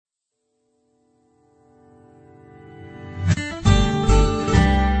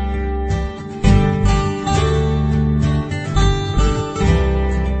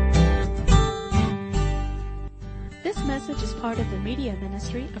media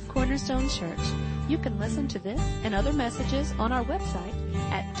ministry of Cornerstone Church. You can listen to this and other messages on our website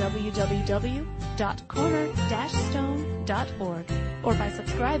at www.corner-stone.org or by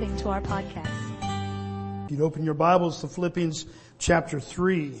subscribing to our podcast. You'd open your Bibles to Philippians chapter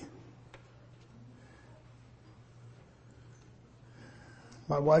 3.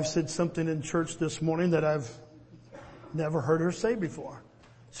 My wife said something in church this morning that I've never heard her say before.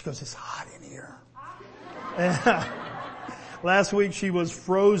 She goes, "It's hot in here." And last week she was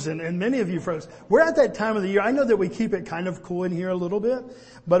frozen, and many of you froze. We're at that time of the year. I know that we keep it kind of cool in here a little bit,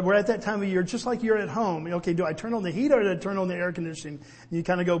 but we're at that time of year just like you're at home. Okay, do I turn on the heat or do I turn on the air conditioning? And you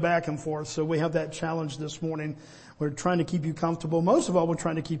kind of go back and forth. So we have that challenge this morning. We're trying to keep you comfortable. Most of all, we're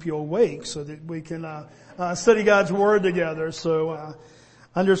trying to keep you awake so that we can study God's Word together. So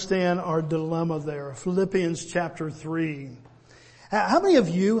understand our dilemma there. Philippians chapter 3. How many of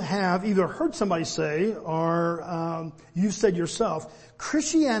you have either heard somebody say or you've said yourself,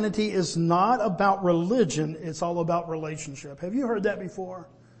 Christianity is not about religion, it's all about relationship? Have you heard that before?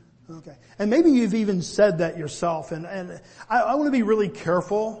 Okay. And maybe you've even said that yourself. And I want to be really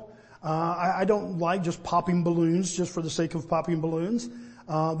careful. I don't like just popping balloons just for the sake of popping balloons.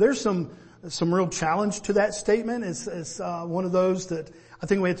 There's some real challenge to that statement. It's one of those that I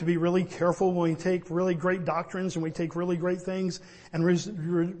think we have to be really careful when we take really great doctrines and we take really great things and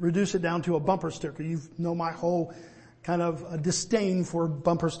reduce it down to a bumper sticker. You know my whole kind of disdain for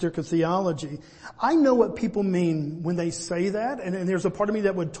bumper sticker theology. I know what people mean when they say that, and there's a part of me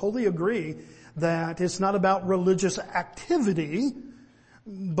that would totally agree that it's not about religious activity.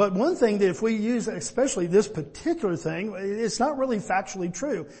 But one thing that if we use especially this particular thing, it's not really factually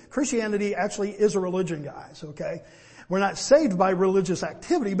true. Christianity actually is a religion, guys, okay? We're not saved by religious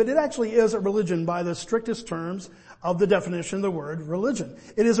activity, but it actually is a religion by the strictest terms of the definition of the word religion.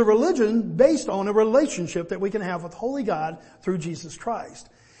 It is a religion based on a relationship that we can have with Holy God through Jesus Christ.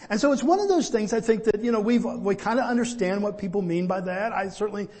 And so it's one of those things I think that, we kind of understand what people mean by that.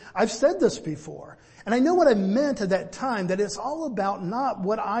 I've said this before. And I know what I meant at that time, that it's all about not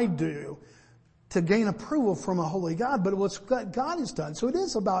what I do to gain approval from a holy God, but what God has done. So it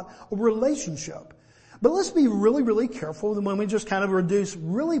is about a relationship. But let's be really, really careful when we just kind of reduce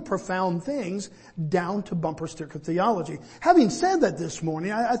really profound things down to bumper sticker theology. Having said that this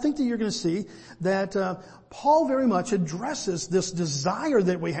morning, I think that you're going to see that Paul very much addresses this desire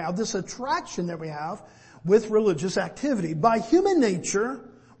that we have, this attraction that we have with religious activity. By human nature,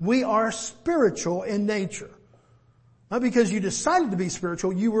 we are spiritual in nature. Not because you decided to be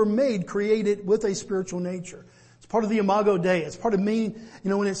spiritual, you were created with a spiritual nature. It's part of the Imago Dei. It's part of me,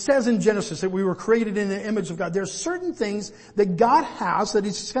 when it says in Genesis that we were created in the image of God, there's certain things that God has that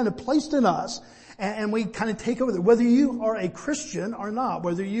He's just kind of placed in us, and we kind of take over there. Whether you are a Christian or not,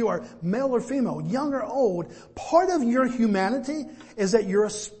 whether you are male or female, young or old, part of your humanity is that you're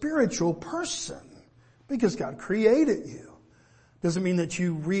a spiritual person because God created you. Doesn't mean that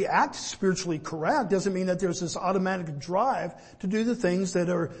you react spiritually correct. Doesn't mean that there's this automatic drive to do the things that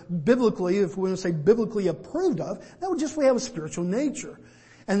are biblically, if we want to say biblically approved of. No, just we have a spiritual nature.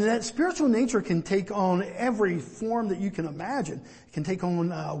 And that spiritual nature can take on every form that you can imagine. It can take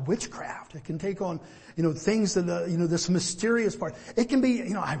on witchcraft. It can take on, things that, this mysterious part. It can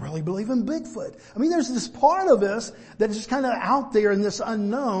be, I really believe in Bigfoot. I mean, there's this part of us that is just kind of out there in this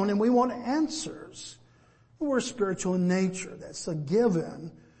unknown, and we want answers. We're spiritual in nature. That's a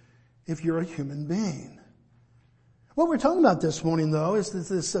given if you're a human being. What we're talking about this morning, though, is that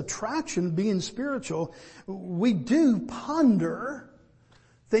this attraction of being spiritual. We do ponder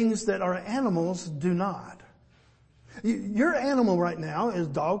things that our animals do not. Your animal right now is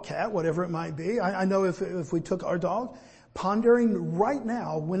dog, cat, whatever it might be. I know if we took our dog, pondering right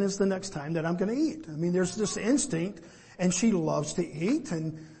now, when is the next time that I'm going to eat? I mean, there's this instinct, and she loves to eat,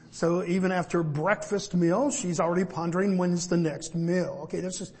 and so even after breakfast meal, she's already pondering when's the next meal. Okay,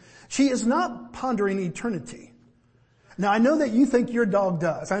 she is not pondering eternity. Now I know that you think your dog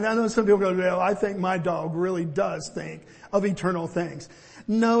does. I know some people go, well, I think my dog really does think of eternal things.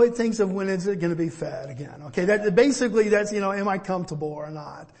 No, it thinks of when is it going to be fed again. Okay, that's, am I comfortable or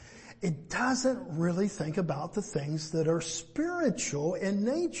not? It doesn't really think about the things that are spiritual in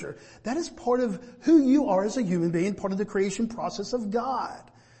nature. That is part of who you are as a human being, part of the creation process of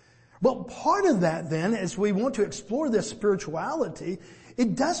God. Well, part of that then, as we want to explore this spirituality,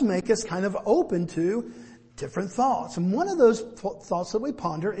 it does make us kind of open to different thoughts. And one of those thoughts that we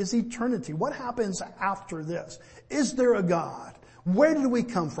ponder is eternity. What happens after this? Is there a God? Where did we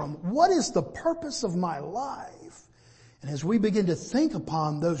come from? What is the purpose of my life? And as we begin to think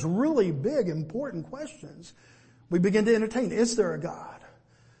upon those really big, important questions, we begin to entertain, is there a God?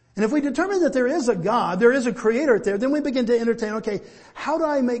 And if we determine that there is a God, there is a creator out there, then we begin to entertain, okay, how do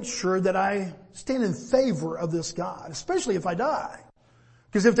I make sure that I stand in favor of this God, especially if I die?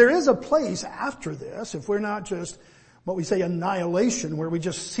 Because if there is a place after this, if we're not just what we say annihilation, where we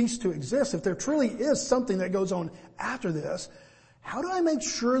just cease to exist, if there truly is something that goes on after this, how do I make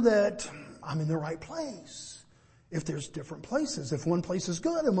sure that I'm in the right place? If there's different places, if one place is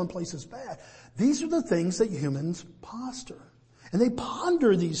good and one place is bad. These are the things that humans ponder. And they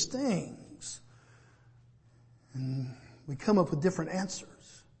ponder these things. And we come up with different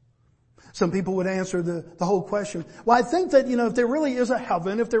answers. Some people would answer the whole question, well, I think that, if there really is a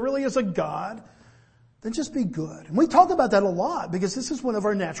heaven, if there really is a God, then just be good. And we talk about that a lot because this is one of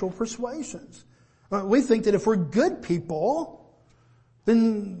our natural persuasions. We think that if we're good people,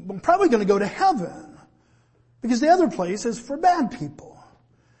 then we're probably going to go to heaven. Because the other place is for bad people.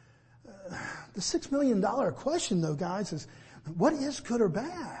 The $6 million question though, guys, is what is good or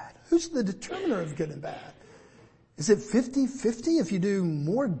bad? Who's the determiner of good and bad? Is it 50-50 if you do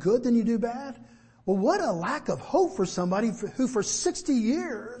more good than you do bad? Well, what a lack of hope for somebody who for 60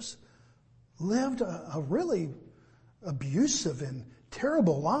 years lived a really abusive and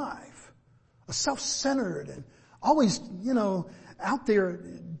terrible life. A self-centered and always, out there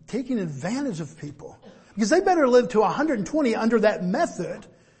taking advantage of people. Because they better live to 120 under that method.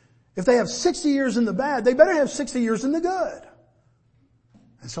 If they have 60 years in the bad, they better have 60 years in the good.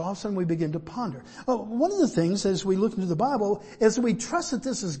 And so all of a sudden we begin to ponder. One of the things as we look into the Bible is we trust that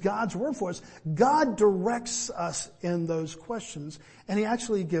this is God's word for us. God directs us in those questions and He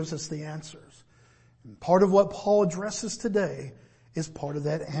actually gives us the answers. And part of what Paul addresses today is part of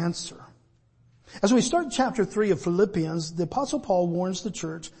that answer. As we start chapter 3 of Philippians, the Apostle Paul warns the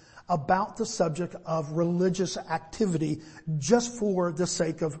church about the subject of religious activity just for the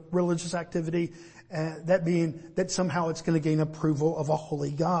sake of religious activity, that being that somehow it's going to gain approval of a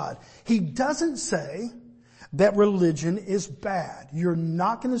holy God. He doesn't say that religion is bad. You're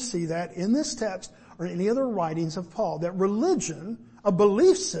not going to see that in this text or any other writings of Paul. That religion, a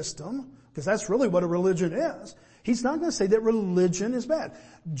belief system, because that's really what a religion is, he's not going to say that religion is bad.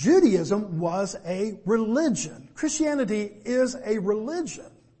 Judaism was a religion. Christianity is a religion.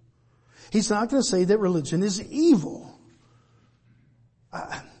 He's not going to say that religion is evil.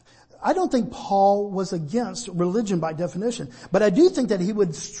 I don't think Paul was against religion by definition, but I do think that he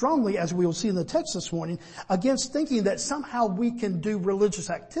would strongly, as we will see in the text this morning, against thinking that somehow we can do religious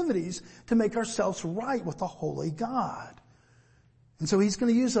activities to make ourselves right with the holy God. And so he's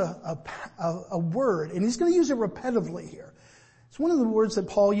going to use a word, and he's going to use it repetitively here. It's one of the words that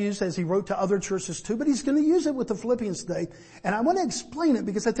Paul used as he wrote to other churches too, but he's going to use it with the Philippians today. And I want to explain it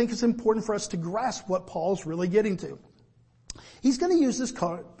because I think it's important for us to grasp what Paul's really getting to. He's going to use this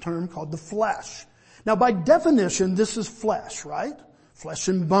term called the flesh. Now by definition, this is flesh, right? Flesh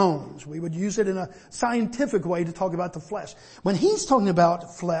and bones. We would use it in a scientific way to talk about the flesh. When he's talking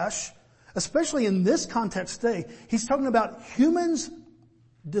about flesh, especially in this context today, he's talking about humans'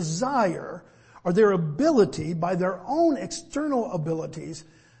 desire or their ability by their own external abilities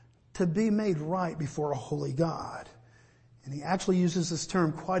to be made right before a holy God. And he actually uses this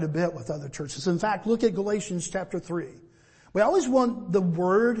term quite a bit with other churches. In fact, look at Galatians chapter 3. We always want the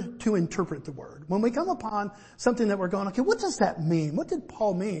word to interpret the word. When we come upon something that we're going, okay, what does that mean? What did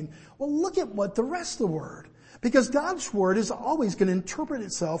Paul mean? Well, look at what the rest of the word. Because God's word is always going to interpret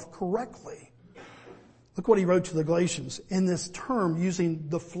itself correctly. Look what he wrote to the Galatians in this term using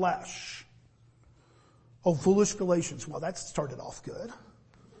the flesh. Oh, foolish Galatians. Well, that started off good.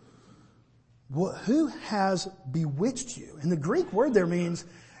 Well, who has bewitched you? And the Greek word there means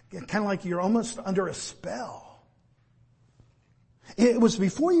kind of like you're almost under a spell. It was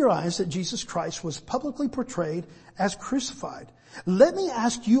before your eyes that Jesus Christ was publicly portrayed as crucified. Let me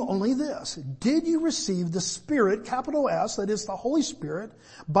ask you only this. Did you receive the Spirit, capital S, that is the Holy Spirit,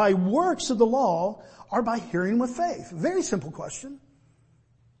 by works of the law or by hearing with faith? Very simple question.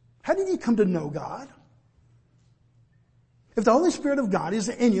 How did you come to know God? If the Holy Spirit of God is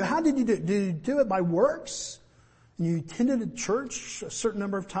in you, how did you do it? Did you do it by works? And you attended a church a certain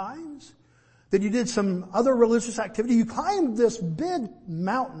number of times? That you did some other religious activity? You climbed this big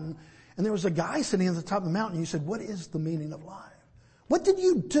mountain and there was a guy sitting at the top of the mountain. You said, what is the meaning of life? What did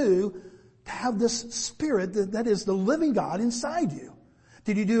you do to have this Spirit that is the living God inside you?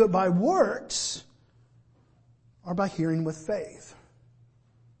 Did you do it by works or by hearing with faith?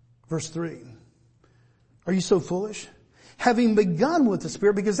 Verse 3. Are you so foolish? Having begun with the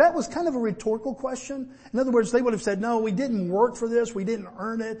Spirit, because that was kind of a rhetorical question. In other words, they would have said, no, we didn't work for this. We didn't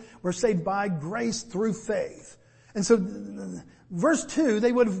earn it. We're saved by grace through faith. And so verse 2,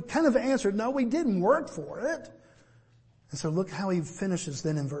 they would have kind of answered, no, we didn't work for it. And so look how he finishes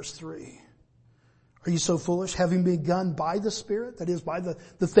then in verse 3. Are you so foolish, having begun by the Spirit, that is by the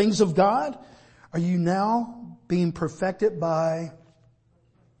things of God? Are you now being perfected by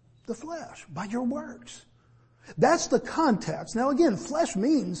the flesh, by your works? That's the context. Now again, flesh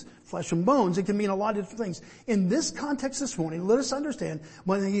means flesh and bones. It can mean a lot of different things. In this context this morning, let us understand,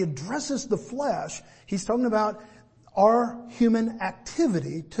 when he addresses the flesh, he's talking about our human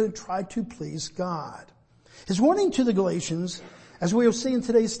activity to try to please God. His warning to the Galatians, as we will see in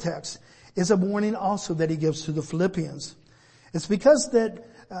today's text, is a warning also that he gives to the Philippians. It's because that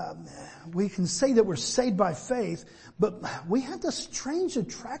we can say that we're saved by faith, but we have this strange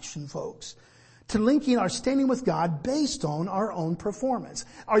attraction, folks, to linking our standing with God based on our own performance.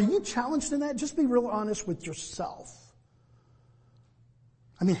 Are you challenged in that? Just be real honest with yourself.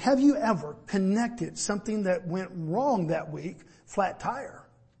 I mean, have you ever connected something that went wrong that week, flat tire,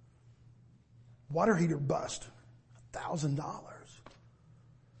 water heater bust, $1,000?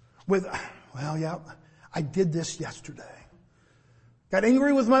 With, well, yeah, I did this yesterday. Got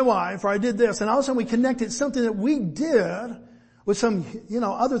angry with my wife, or I did this, and all of a sudden we connected something that we did with some,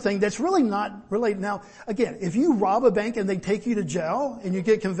 other thing that's really not related. Now, again, if you rob a bank and they take you to jail and you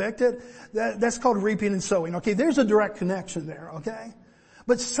get convicted, that's called reaping and sowing. Okay, there's a direct connection there, okay?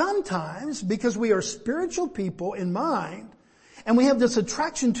 But sometimes, because we are spiritual people in mind, and we have this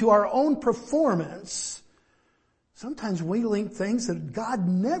attraction to our own performance, sometimes we link things that God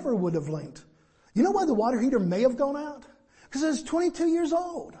never would have linked. You know why the water heater may have gone out? Because it's 22 years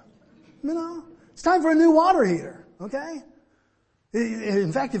old. It's time for a new water heater, okay?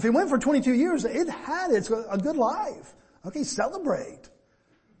 In fact, if it went for 22 years, it had a good life. Okay, celebrate.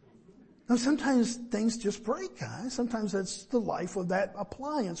 Now, sometimes things just break, guys. Sometimes that's the life of that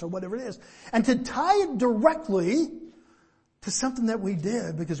appliance or whatever it is. And to tie it directly to something that we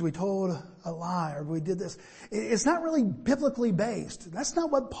did because we told a lie or we did this, it's not really biblically based. That's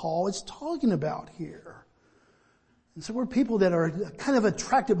not what Paul is talking about here. And so we're people that are kind of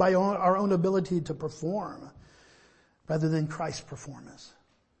attracted by our own ability to perform rather than Christ's performance.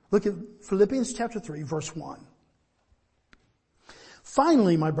 Look at Philippians chapter 3, verse 1.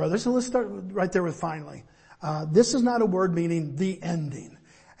 Finally, my brothers, and let's start right there with finally. This is not a word meaning the ending.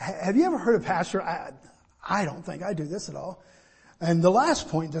 Have you ever heard a pastor, I don't think I do this at all, and the last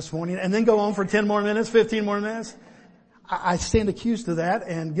point this morning, and then go on for 10 more minutes, 15 more minutes? I stand accused of that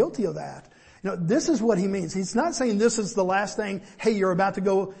and guilty of that. This is what he means. He's not saying this is the last thing, hey, you're about to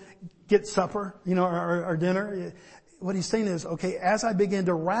go get supper, or dinner. What he's saying is, okay, as I begin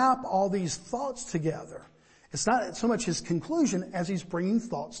to wrap all these thoughts together, it's not so much his conclusion as he's bringing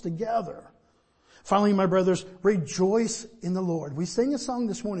thoughts together. Finally, my brothers, rejoice in the Lord. We sang a song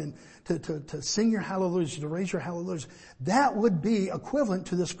this morning to sing your hallelujahs, to raise your hallelujahs. That would be equivalent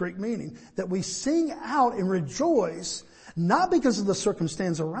to this Greek meaning, that we sing out and rejoice, not because of the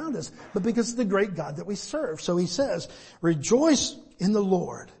circumstance around us, but because of the great God that we serve. So he says, rejoice in the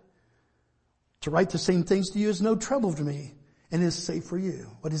Lord. To write the same things to you is no trouble to me and is safe for you.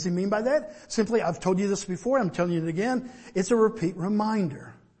 What does he mean by that? Simply, I've told you this before, I'm telling you it again. It's a repeat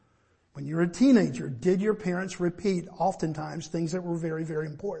reminder. When you were a teenager, did your parents repeat oftentimes things that were very, very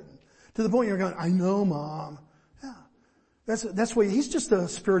important? To the point you're going, I know, Mom. Yeah. That's why he's just a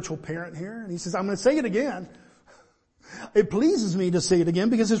spiritual parent here. And he says, I'm going to say it again. It pleases me to say it again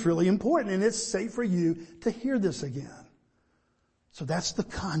because it's really important and it's safe for you to hear this again. So that's the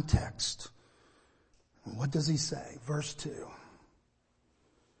context. What does he say? Verse 2.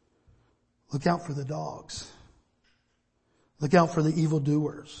 Look out for the dogs. Look out for the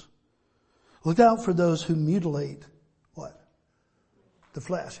evildoers. Look out for those who mutilate what? The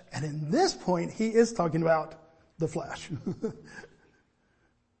flesh. And in this point, he is talking about the flesh. He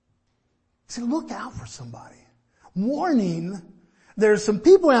said, look out for somebody. Warning, there's some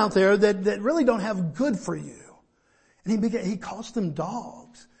people out there that really don't have good for you. And he calls them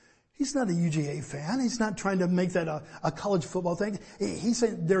dogs. He's not a UGA fan. He's not trying to make that a college football thing. He's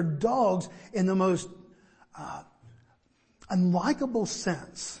saying they're dogs in the most unlikable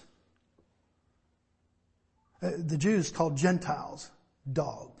sense. The Jews called Gentiles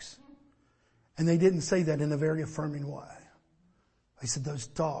dogs. And they didn't say that in a very affirming way. They said those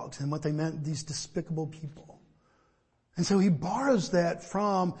dogs, and what they meant, these despicable people. And so he borrows that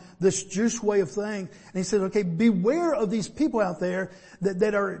from this Jewish way of thinking. And he said, okay, beware of these people out there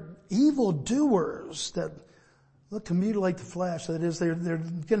that are evil doers, that look to mutilate the flesh. That is, they're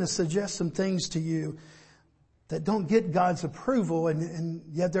going to suggest some things to you that don't get God's approval, and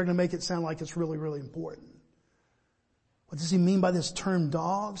yet they're going to make it sound like it's really, really important. What does he mean by this term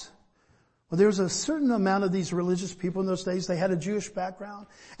dogs? Well, there was a certain amount of these religious people in those days. They had a Jewish background.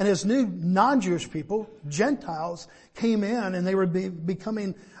 And as new non-Jewish people, Gentiles, came in and they were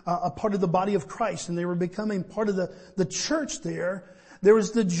becoming a part of the body of Christ, and they were becoming part of the church there. There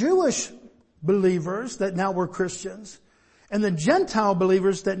was the Jewish believers that now were Christians, and the Gentile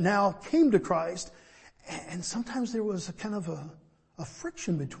believers that now came to Christ. And sometimes there was a kind of a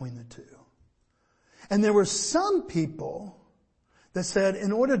friction between the two. And there were some people that said,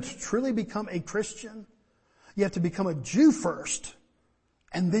 in order to truly become a Christian, you have to become a Jew first,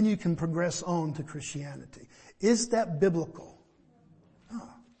 and then you can progress on to Christianity. Is that biblical? No.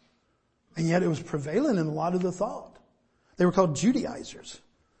 And yet it was prevalent in a lot of the thought. They were called Judaizers.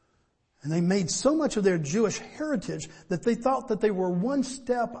 And they made so much of their Jewish heritage that they thought that they were one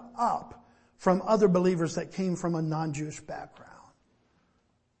step up from other believers that came from a non-Jewish background.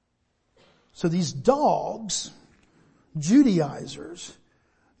 So these dogs, Judaizers,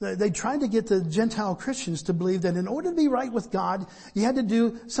 they tried to get the Gentile Christians to believe that in order to be right with God, you had to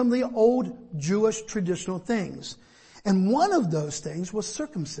do some of the old Jewish traditional things. And one of those things was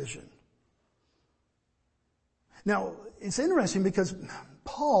circumcision. Now, it's interesting because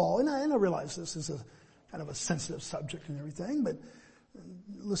Paul, and I realize this is a kind of a sensitive subject and everything, but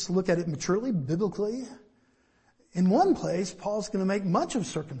let's look at it maturely, biblically. In one place, Paul's going to make much of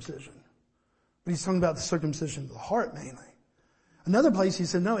circumcision, but he's talking about the circumcision of the heart mainly. Another place he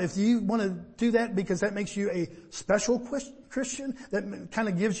said, no, if you want to do that because that makes you a special Christian, that kind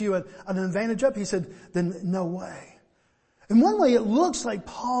of gives you an advantage up, he said, then no way. In one way, it looks like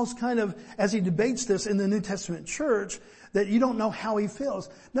Paul's kind of, as he debates this in the New Testament church, that you don't know how he feels.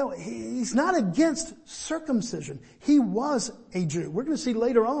 No, he's not against circumcision. He was a Jew. We're going to see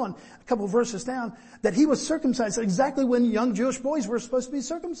later on, a couple of verses down, that he was circumcised exactly when young Jewish boys were supposed to be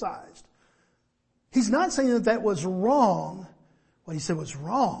circumcised. He's not saying that that was wrong. What he said was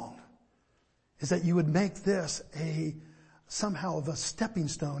wrong is that you would make this somehow of a stepping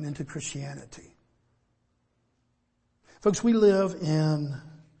stone into Christianity. Folks, we live in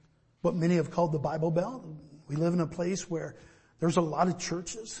what many have called the Bible Belt. We live in a place where there's a lot of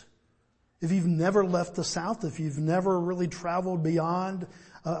churches. If you've never left the South, if you've never really traveled beyond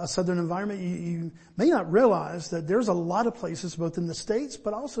a Southern environment, you may not realize that there's a lot of places, both in the States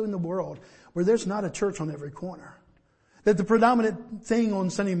but also in the world, where there's not a church on every corner. That the predominant thing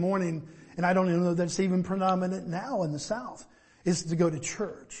on Sunday morning, and I don't even know that it's even predominant now in the South, is to go to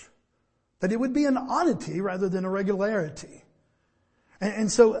church. That it would be an oddity rather than a regularity.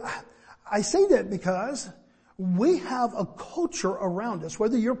 And so I say that because we have a culture around us,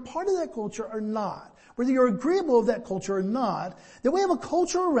 whether you're part of that culture or not, whether you're agreeable of that culture or not, that we have a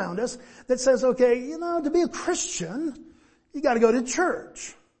culture around us that says, okay, to be a Christian, you got to go to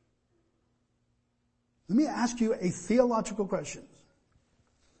church. Let me ask you a theological question.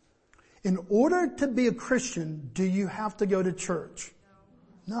 In order to be a Christian, do you have to go to church?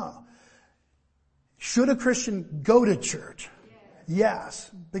 No. Should a Christian go to church?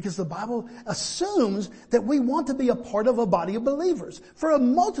 Yes, because the Bible assumes that we want to be a part of a body of believers for a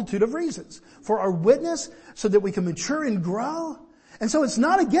multitude of reasons. For our witness, so that we can mature and grow. And so it's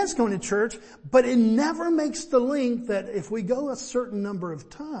not against going to church, but it never makes the link that if we go a certain number of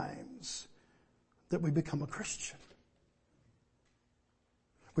times, that we become a Christian.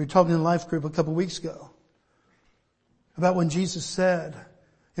 We were talking in a life group a couple weeks ago about when Jesus said,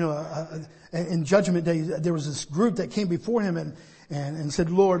 in Judgment Day, there was this group that came before him and said,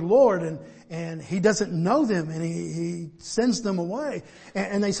 Lord, Lord, and he doesn't know them, and he sends them away.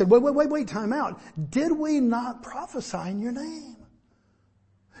 And they said, wait, time out. Did we not prophesy in your name?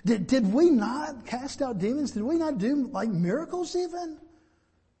 Did we not cast out demons? Did we not do like miracles even?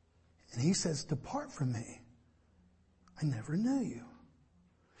 And he says, depart from me. I never knew you.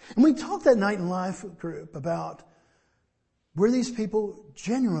 And we talked that night in life group about, were these people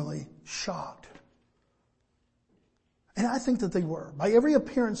genuinely shocked? And I think that they were. By every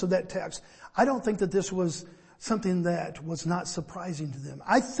appearance of that text, I don't think that this was something that was not surprising to them.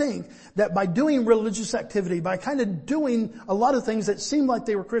 I think that by doing religious activity, by kind of doing a lot of things that seemed like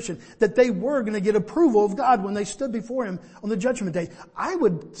they were Christian, that they were going to get approval of God when they stood before him on the Judgment Day. I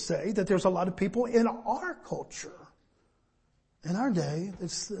would say that there's a lot of people in our culture, in our day,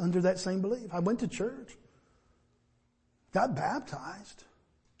 that's under that same belief. I went to church, got baptized.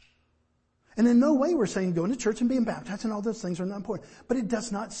 And in no way we're saying going to church and being baptized and all those things are not important. But it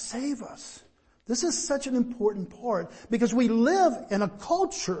does not save us. This is such an important part because we live in a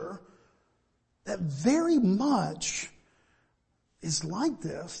culture that very much is like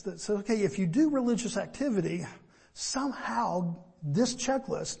this. That says, okay, if you do religious activity, somehow this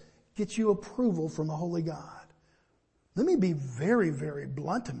checklist gets you approval from a holy God. Let me be very, very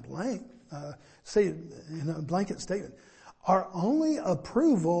blunt and say it in a blanket statement. Our only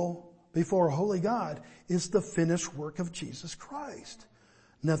approval before a holy God is the finished work of Jesus Christ.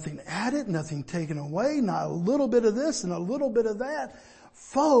 Nothing added, nothing taken away, not a little bit of this and a little bit of that.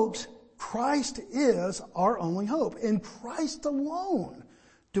 Folks, Christ is our only hope. In Christ alone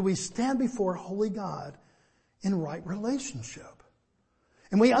do we stand before holy God in right relationship.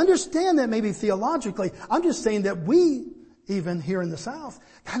 And we understand that maybe theologically. I'm just saying that we, even here in the South,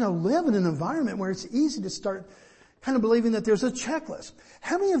 kind of live in an environment where it's easy to start kind of believing that there's a checklist.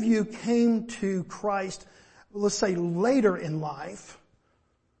 How many of you came to Christ, let's say, later in life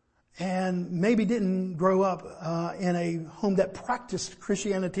and maybe didn't grow up in a home that practiced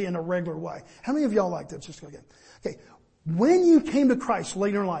Christianity in a regular way? How many of y'all like that? Just go again. Okay. When you came to Christ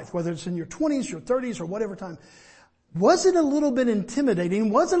later in life, whether it's in your 20s, your 30s, or whatever time, was it a little bit intimidating?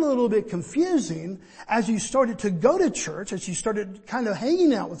 Was it a little bit confusing as you started to go to church, as you started kind of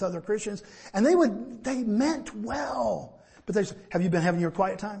hanging out with other Christians, and they meant well, but they said, have you been having your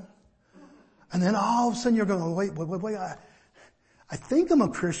quiet time? And then all of a sudden you're going, wait, I think I'm a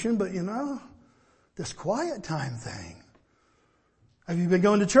Christian, but this quiet time thing. Have you been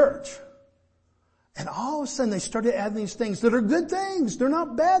going to church? And all of a sudden they started adding these things that are good things. They're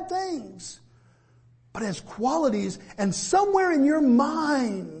not bad things. But as qualities, and somewhere in your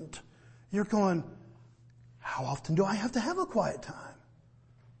mind, you're going, how often do I have to have a quiet time?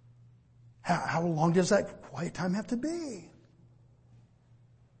 How long does that quiet time have to be?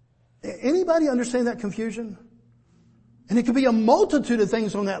 Anybody understand that confusion? And it could be a multitude of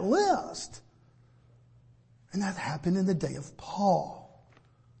things on that list. And that happened in the day of Paul.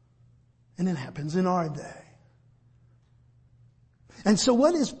 And it happens in our day. And so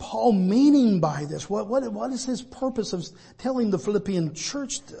what is Paul meaning by this? What is his purpose of telling the Philippian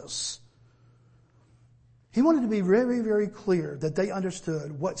church this? He wanted to be very, very clear that they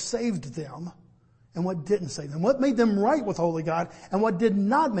understood what saved them and what didn't save them. What made them right with holy God and what did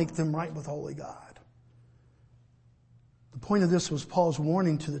not make them right with holy God. The point of this was Paul's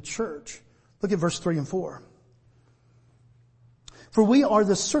warning to the church. Look at verse 3 and 4. For we are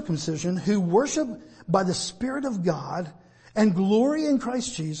the circumcision who worship by the Spirit of God and glory in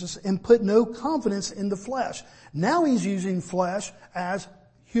Christ Jesus and put no confidence in the flesh. Now he's using flesh as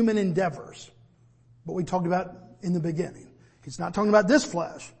human endeavors. What we talked about in the beginning. He's not talking about this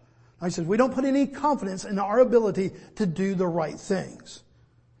flesh. Now he says we don't put any confidence in our ability to do the right things.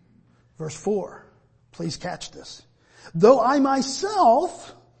 Verse 4. Please catch this. Though I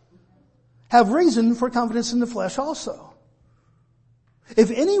myself have reason for confidence in the flesh also. If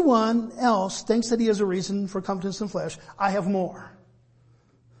anyone else thinks that he has a reason for confidence in flesh, I have more.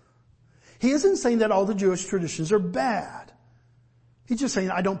 He isn't saying that all the Jewish traditions are bad. He's just saying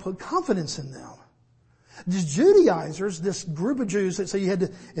I don't put confidence in them. The Judaizers, this group of Jews that say you had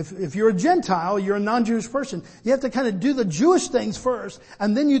to, if you're a Gentile, you're a non-Jewish person, you have to kind of do the Jewish things first,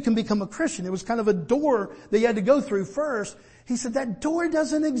 and then you can become a Christian. It was kind of a door that you had to go through first. He said that door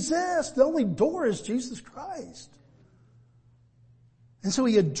doesn't exist. The only door is Jesus Christ. And so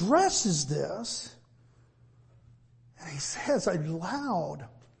he addresses this, and he says a loud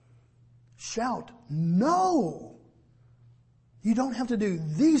shout, no! You don't have to do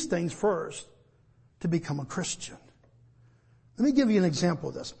these things first to become a Christian. Let me give you an example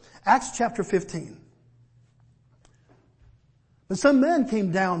of this. Acts chapter 15. But some men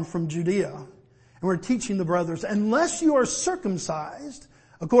came down from Judea and were teaching the brothers, unless you are circumcised,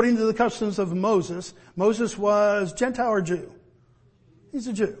 according to the customs of Moses. Moses was Gentile or Jew? He's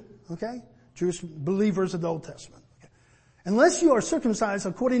a Jew, okay? Jewish believers of the Old Testament. Okay. Unless you are circumcised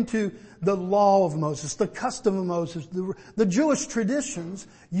according to the law of Moses, the custom of Moses, the Jewish traditions,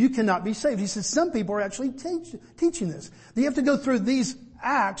 you cannot be saved. He says some people are actually teaching this. You have to go through these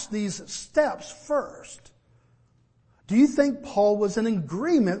acts, these steps first. Do you think Paul was in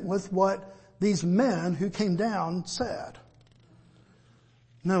agreement with what these men who came down said?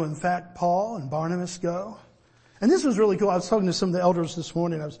 No, in fact, Paul and Barnabas go. And this was really cool. I was talking to some of the elders this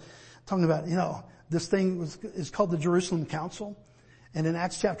morning. I was talking about, this thing is called the Jerusalem Council. And in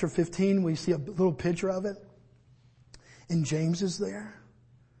Acts chapter 15, we see a little picture of it. And James is there.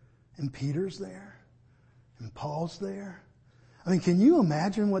 And Peter's there. And Paul's there. I mean, can you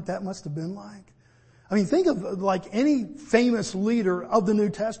imagine what that must have been like? I mean, think of like any famous leader of the New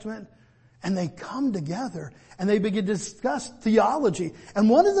Testament. And they come together and they begin to discuss theology. And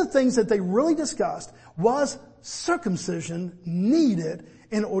one of the things that they really discussed was circumcision needed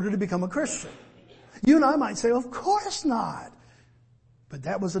in order to become a Christian. You and I might say, of course not. But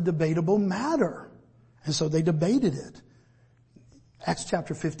that was a debatable matter. And so they debated it. Acts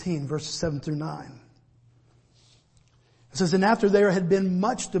chapter 15, verses 7 through 9. It says, and after there had been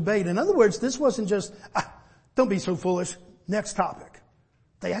much debate. In other words, this wasn't just, don't be so foolish, next topic.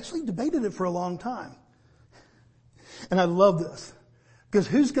 They actually debated it for a long time. And I love this. Because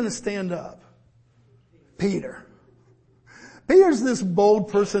who's going to stand up? Peter. Peter's this bold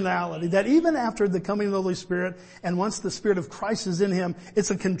personality that even after the coming of the Holy Spirit and once the Spirit of Christ is in him,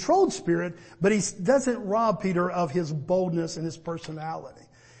 it's a controlled spirit, but he doesn't rob Peter of his boldness and his personality.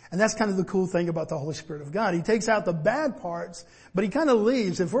 And that's kind of the cool thing about the Holy Spirit of God. He takes out the bad parts, but he kind of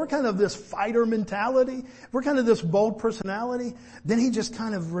leaves. If we're kind of this fighter mentality, if we're kind of this bold personality, then he just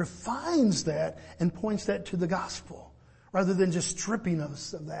kind of refines that and points that to the gospel rather than just stripping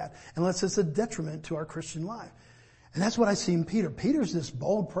us of that unless it's a detriment to our Christian life. And that's what I see in Peter. Peter's this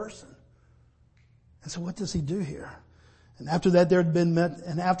bold person. And so what does he do here? And after there had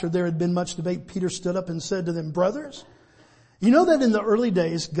been much debate, Peter stood up and said to them, brothers, you know that in the early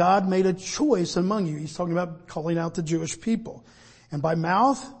days, God made a choice among you. He's talking about calling out the Jewish people. And by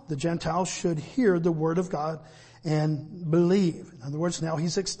mouth, the Gentiles should hear the word of God and believe. In other words, now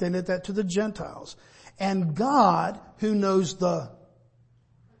he's extended that to the Gentiles. And God, who knows the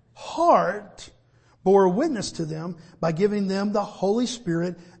heart, bore witness to them by giving them the Holy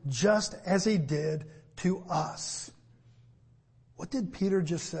Spirit just as he did to us. What did Peter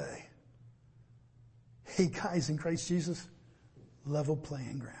just say? Hey guys, in Christ Jesus, level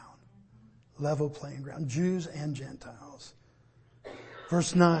playing ground. Level playing ground. Jews and Gentiles.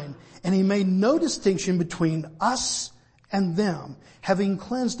 Verse 9. And he made no distinction between us and them, having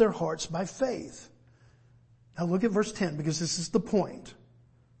cleansed their hearts by faith. Now look at verse 10, because this is the point.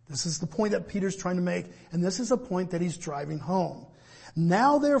 This is the point that Peter's trying to make, and this is a point that he's driving home.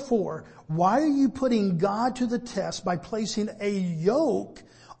 Now therefore, why are you putting God to the test by placing a yoke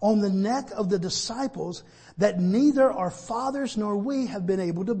on the neck of the disciples that neither our fathers nor we have been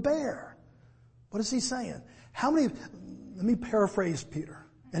able to bear? What is he saying? Let me paraphrase Peter.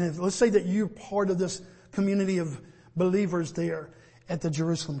 And let's say that you're part of this community of believers there at the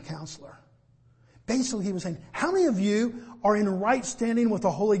Jerusalem Counselor. Basically, he was saying, how many of you are in right standing with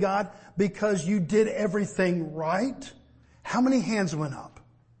the Holy God because you did everything right? How many hands went up?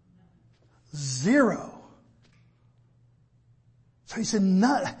 0. So he said,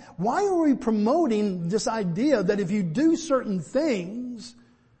 why are we promoting this idea that if you do certain things,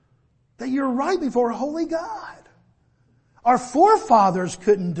 that you're right before a holy God? Our forefathers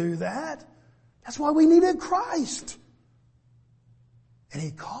couldn't do that. That's why we needed Christ. And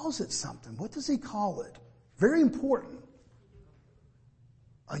he calls it something. What does he call it? Very important.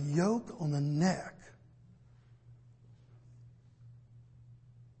 A yoke on the neck.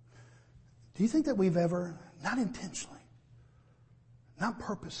 Do you think that we've ever, not intentionally, not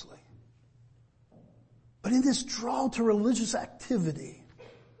purposely, but in this draw to religious activity,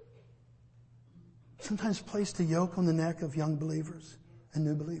 sometimes placed a yoke on the neck of young believers and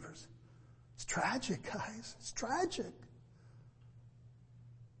new believers? It's tragic, guys. It's tragic.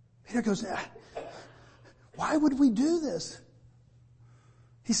 Peter goes, why would we do this?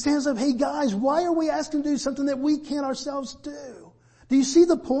 He stands up, hey guys, why are we asking to do something that we can't ourselves do? Do you see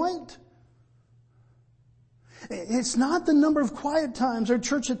the point? It's not the number of quiet times or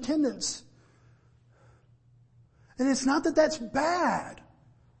church attendance. And it's not that that's bad.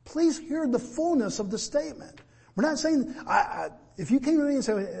 Please hear the fullness of the statement. We're not saying, if you came to me and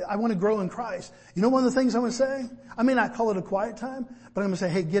say, I want to grow in Christ, you know one of the things I'm going to say? I may not call it a quiet time, but I'm going to say,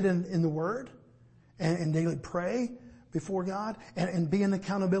 hey, get in the Word and daily pray before God and be in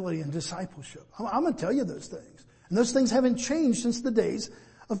accountability and discipleship. I'm going to tell you those things. And those things haven't changed since the days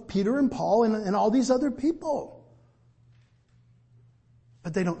of Peter and Paul and all these other people.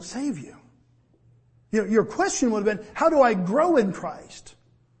 But they don't save you. Your question would have been, how do I grow in Christ?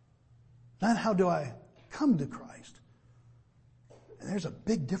 Not how do I come to Christ? And there's a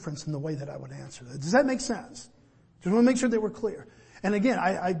big difference in the way that I would answer that. Does that make sense? Just want to make sure that we're clear. And again,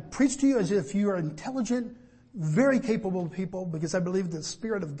 I preach to you as if you are intelligent, very capable people, because I believe the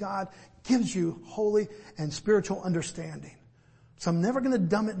Spirit of God gives you holy and spiritual understanding. So I'm never going to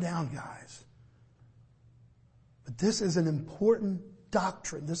dumb it down, guys. But this is an important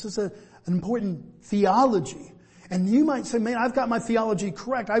doctrine. This is an important theology. And you might say, man, I've got my theology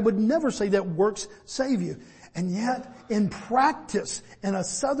correct. I would never say that works save you. And yet, in practice, in a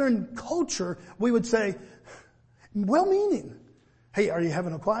Southern culture, we would say, well-meaning. Hey, are you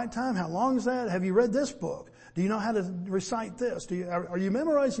having a quiet time? How long is that? Have you read this book? Do you know how to recite this? Are you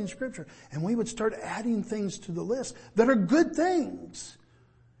memorizing Scripture? And we would start adding things to the list that are good things.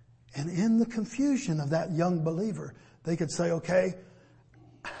 And in the confusion of that young believer, they could say, okay,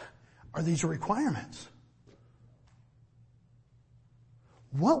 are these requirements?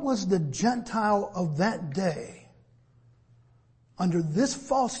 What was the Gentile of that day under this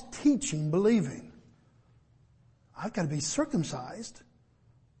false teaching, believing, I've got to be circumcised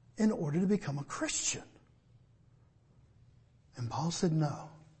in order to become a Christian. And Paul said no.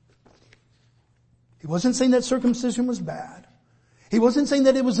 He wasn't saying that circumcision was bad. He wasn't saying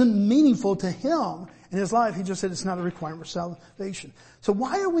that it wasn't meaningful to him in his life. He just said it's not a requirement for salvation. So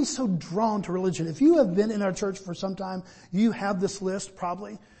why are we so drawn to religion? If you have been in our church for some time, you have this list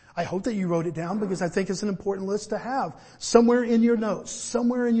probably. I hope that you wrote it down because I think it's an important list to have somewhere in your notes,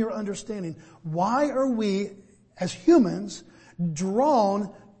 somewhere in your understanding. Why are we as humans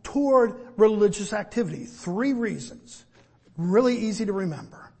drawn toward religious activity? 3 reasons. Really easy to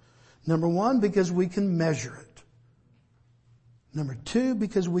remember. Number 1, because we can measure it. Number 2,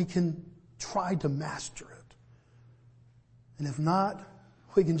 because we can try to master it. And if not,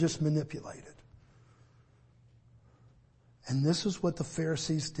 we can just manipulate it. And this is what the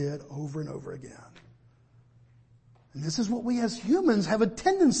Pharisees did over and over again. And this is what we as humans have a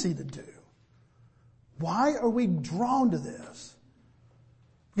tendency to do. Why are we drawn to this?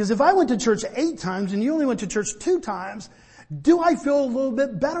 Because if I went to church 8 times and you only went to church 2 times, do I feel a little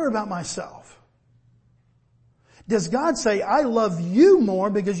bit better about myself? Does God say, I love you more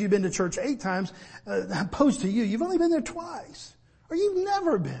because you've been to church 8 times opposed to you? You've only been there twice. Or you've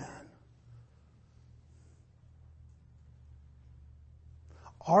never been.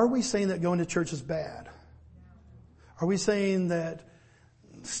 Are we saying that going to church is bad? Are we saying that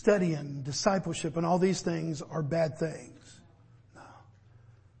studying, discipleship, and all these things are bad things? No.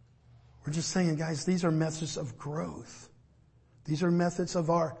 We're just saying, guys, these are methods of growth. These are methods of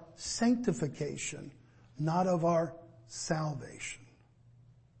our sanctification, not of our salvation.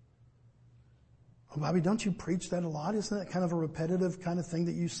 Oh, Bobby, don't you preach that a lot? Isn't that kind of a repetitive kind of thing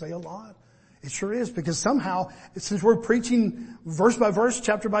that you say a lot? It sure is, because somehow, since we're preaching verse by verse,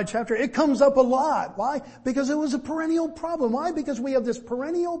 chapter by chapter, it comes up a lot. Why? Because it was a perennial problem. Why? Because we have this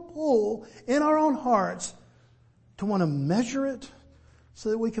perennial pull in our own hearts to want to measure it so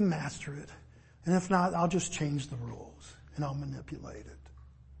that we can master it. And if not, I'll just change the rules and I'll manipulate it.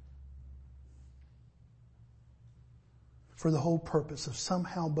 For the whole purpose of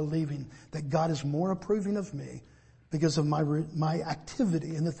somehow believing that God is more approving of me because of my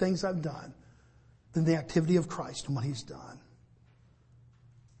activity and the things I've done than the activity of Christ and what He's done.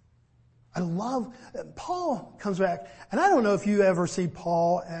 I love, Paul comes back, and I don't know if you ever see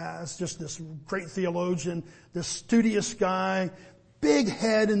Paul as just this great theologian, this studious guy, big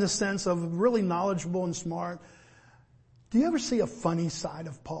head in the sense of really knowledgeable and smart. Do you ever see a funny side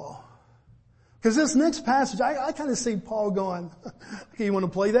of Paul? Because this next passage, I kind of see Paul going, okay, you want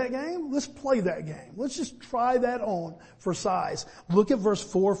to play that game? Let's play that game. Let's just try that on for size. Look at verse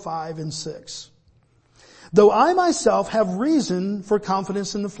 4, 5, and 6. Though I myself have reason for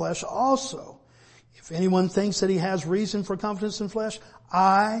confidence in the flesh also. If anyone thinks that he has reason for confidence in flesh,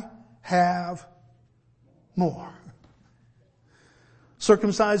 I have more.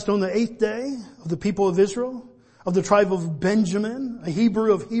 Circumcised on the 8th day of the people of Israel, of the tribe of Benjamin, a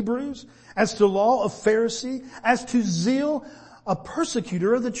Hebrew of Hebrews, as to law, a Pharisee, as to zeal, a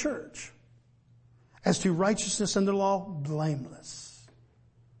persecutor of the church, as to righteousness under law, blameless.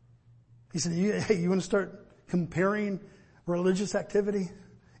 He said, hey, you want to start comparing religious activity?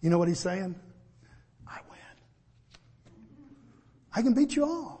 You know what he's saying? I win. I can beat you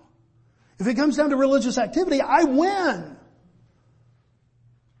all. If it comes down to religious activity, I win.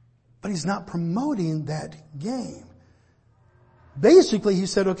 But he's not promoting that game. Basically, he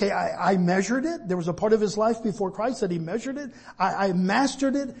said, okay, I measured it. There was a part of his life before Christ that he measured it. I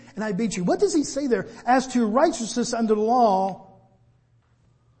mastered it, and I beat you. What does he say there? As to righteousness under the law,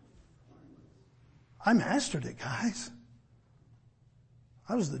 I mastered it, guys.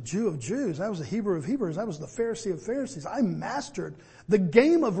 I was the Jew of Jews. I was the Hebrew of Hebrews. I was the Pharisee of Pharisees. I mastered the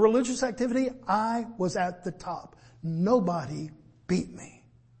game of religious activity. I was at the top. Nobody beat me.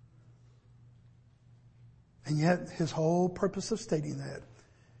 And yet his whole purpose of stating that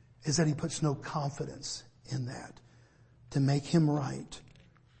is that he puts no confidence in that to make him right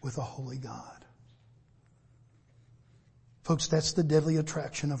with a holy God. Folks, that's the deadly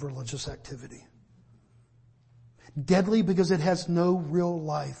attraction of religious activity. Deadly because it has no real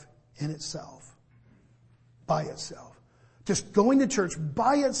life in itself, by itself. Just going to church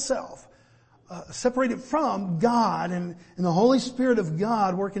by itself, separated from God and the Holy Spirit of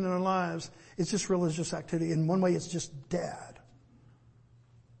God working in our lives, it's just religious activity. In one way, it's just dead.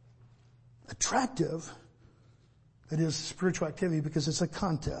 Attractive, it is spiritual activity because it's a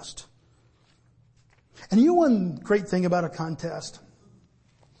contest. And you know one great thing about a contest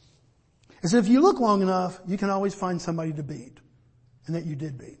is that if you look long enough, you can always find somebody to beat. And that you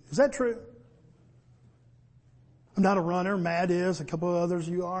did beat. Is that true? I'm not a runner. Matt is. A couple of others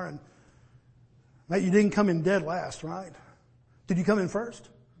you are. And Matt, you didn't come in dead last, right? Did you come in first?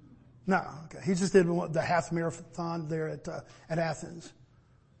 No. Okay. He just did the half marathon there at Athens.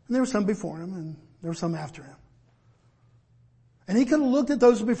 And there were some before him and there were some after him. And he could have looked at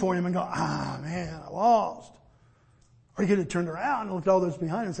those before him and go, man, I lost. Or he could have turned around and looked at all those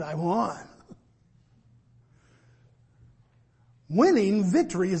behind him and said, I won. Winning,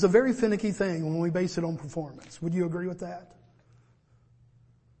 victory, is a very finicky thing when we base it on performance. Would you agree with that?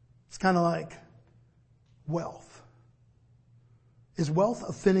 It's kind of like wealth. Is wealth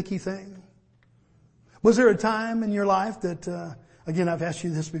a finicky thing? Was there a time in your life that, again, I've asked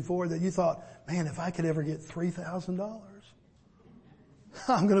you this before, that you thought, man, if I could ever get $3,000,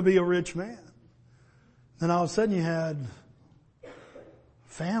 I'm going to be a rich man. Then all of a sudden you had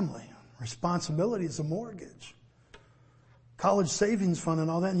family, responsibilities, a mortgage, college savings fund and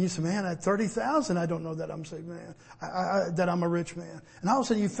all that. And you said, man, at 30,000, I don't know that I'm saved, man, that I'm a rich man. And all of a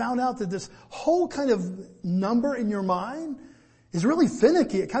sudden you found out that this whole kind of number in your mind is really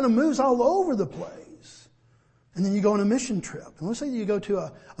finicky. It kind of moves all over the place. And then you go on a mission trip. And let's say you go to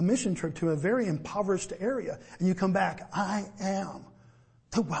a mission trip to a very impoverished area and you come back, I am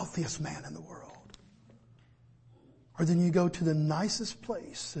the wealthiest man in the world. Or then you go to the nicest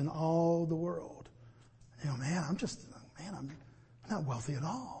place in all the world. You know, man, I'm not wealthy at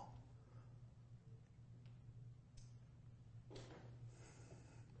all.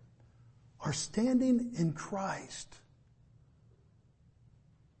 Our standing in Christ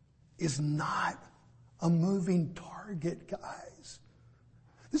is not a moving target, guys.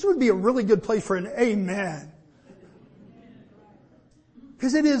 This would be a really good place for an amen.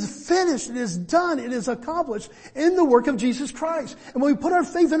 Because it is finished, it is done, it is accomplished in the work of Jesus Christ. And when we put our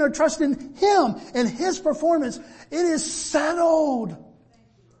faith and our trust in Him and His performance, it is settled.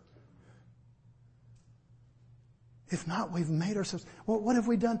 If not, we've made ourselves, well, what have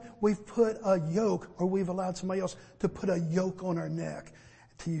we done? We've put a yoke, or we've allowed somebody else to put a yoke on our neck,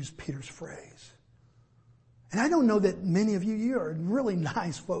 to use Peter's phrase. And I don't know that many of you are really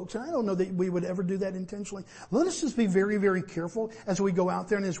nice folks, and I don't know that we would ever do that intentionally. Let us just be very, very careful as we go out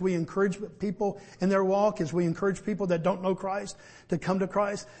there and as we encourage people in their walk, as we encourage people that don't know Christ to come to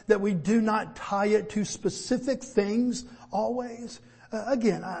Christ, that we do not tie it to specific things always.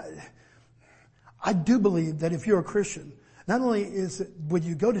 Again, I do believe that if you're a Christian, not only is it, when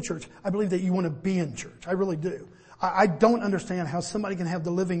you go to church, I believe that you want to be in church. I really do. I don't understand how somebody can have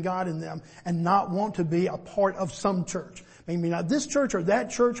the living God in them and not want to be a part of some church. Maybe not this church or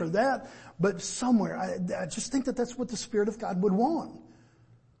that, but somewhere. I just think that that's what the Spirit of God would want.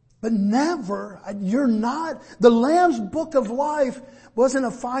 But never, you're not, the Lamb's Book of Life wasn't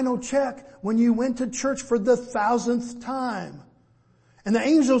a final check when you went to church for the 1,000th time. And the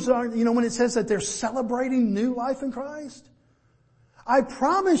angels aren't, when it says that they're celebrating new life in Christ. I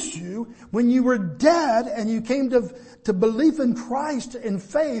promise you, when you were dead and you came to belief in Christ in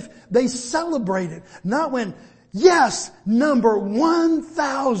faith, they celebrated. Not when, yes, number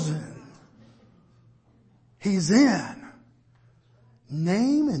 1,000. He's in.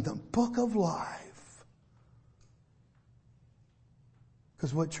 Name in the book of life.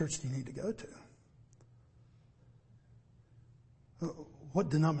 Because what church do you need to go to? What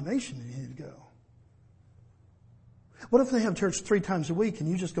denomination do you need to go? What if they have church 3 times a week and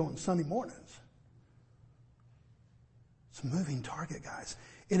you just go on Sunday mornings? It's a moving target, guys.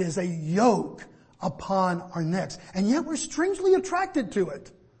 It is a yoke upon our necks. And yet we're strangely attracted to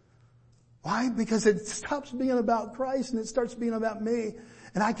it. Why? Because it stops being about Christ and it starts being about me.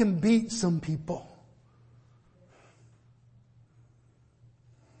 And I can beat some people.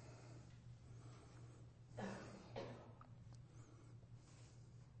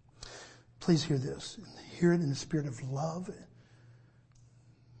 Please hear this. Hear it in the spirit of love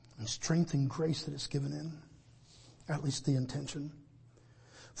and strength and grace that it's given in. Or at least the intention.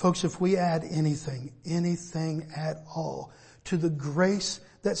 Folks, if we add anything at all to the grace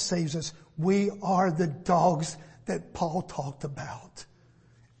that saves us, we are the dogs that Paul talked about.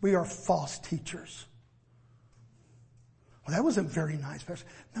 We are false teachers. Well, that wasn't very nice, Pastor.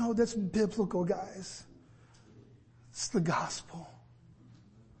 No, that's biblical, guys. It's the gospel.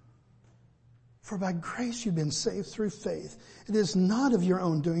 For by grace you've been saved through faith. It is not of your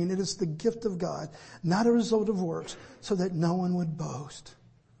own doing. It is the gift of God, not a result of works, so that no one would boast.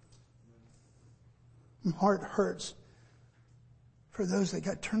 My heart hurts for those that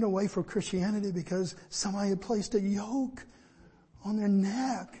got turned away from Christianity because somebody had placed a yoke on their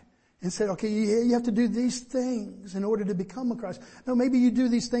neck and said, okay, you have to do these things in order to become a Christ. No, maybe you do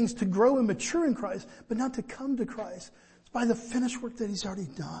these things to grow and mature in Christ, but not to come to Christ. It's by the finished work that He's already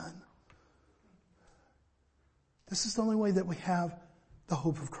done This is the only way that we have the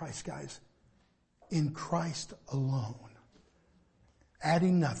hope of Christ, guys. In Christ alone.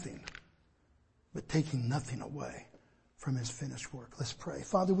 Adding nothing, but taking nothing away from his finished work. Let's pray.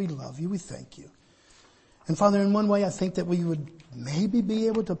 Father, we love you. We thank you. And Father, in one way, I think that we would maybe be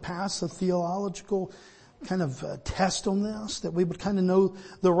able to pass a theological kind of test on this, that we would kind of know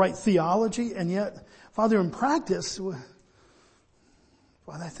the right theology. And yet, Father, in practice,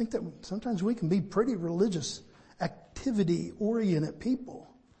 Father, I think that sometimes we can be pretty religious, activity-oriented people.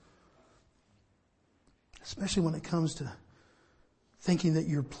 Especially when it comes to thinking that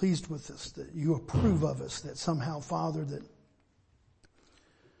you're pleased with us, that you approve of us, that somehow, Father, that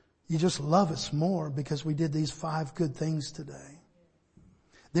you just love us more because we did these 5 good things today.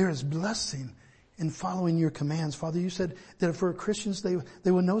 There is blessing in following your commands. Father, you said that for Christians,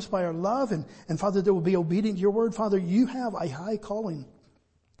 they will know us by our love, and Father, they will be obedient to your word. Father, you have a high calling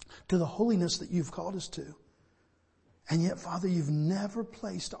to the holiness that you've called us to. And yet, Father, you've never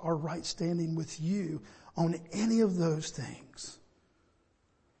placed our right standing with you on any of those things.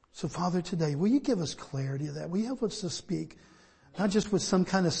 So, Father, today, will you give us clarity of that? Will you help us to speak, not just with some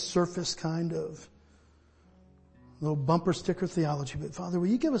kind of surface kind of little bumper sticker theology, but Father, will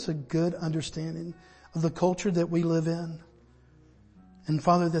you give us a good understanding of the culture that we live in? And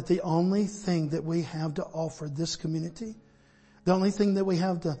Father, that the only thing that we have to offer this community, the only thing that we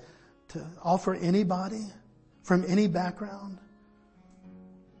have to offer anybody from any background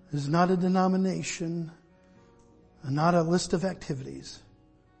is not a denomination, and not a list of activities,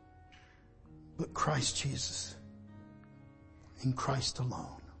 but Christ Jesus, in Christ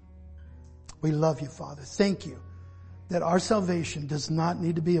alone. We love you, Father. Thank you that our salvation does not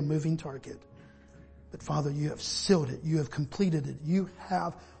need to be a moving target. But Father, you have sealed it. You have completed it. You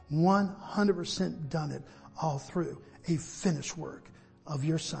have 100% done it all through a finished work of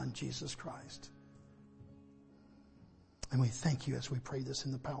your Son, Jesus Christ. And we thank you as we pray this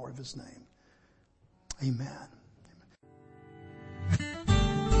in the power of his name. Amen.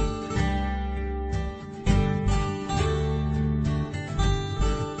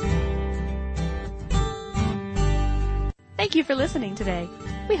 Thank you for listening today.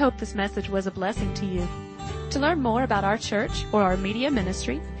 We hope this message was a blessing to you. To learn more about our church or our media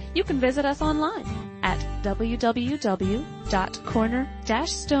ministry, you can visit us online at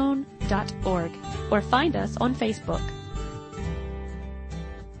www.corner-stone.org or find us on Facebook.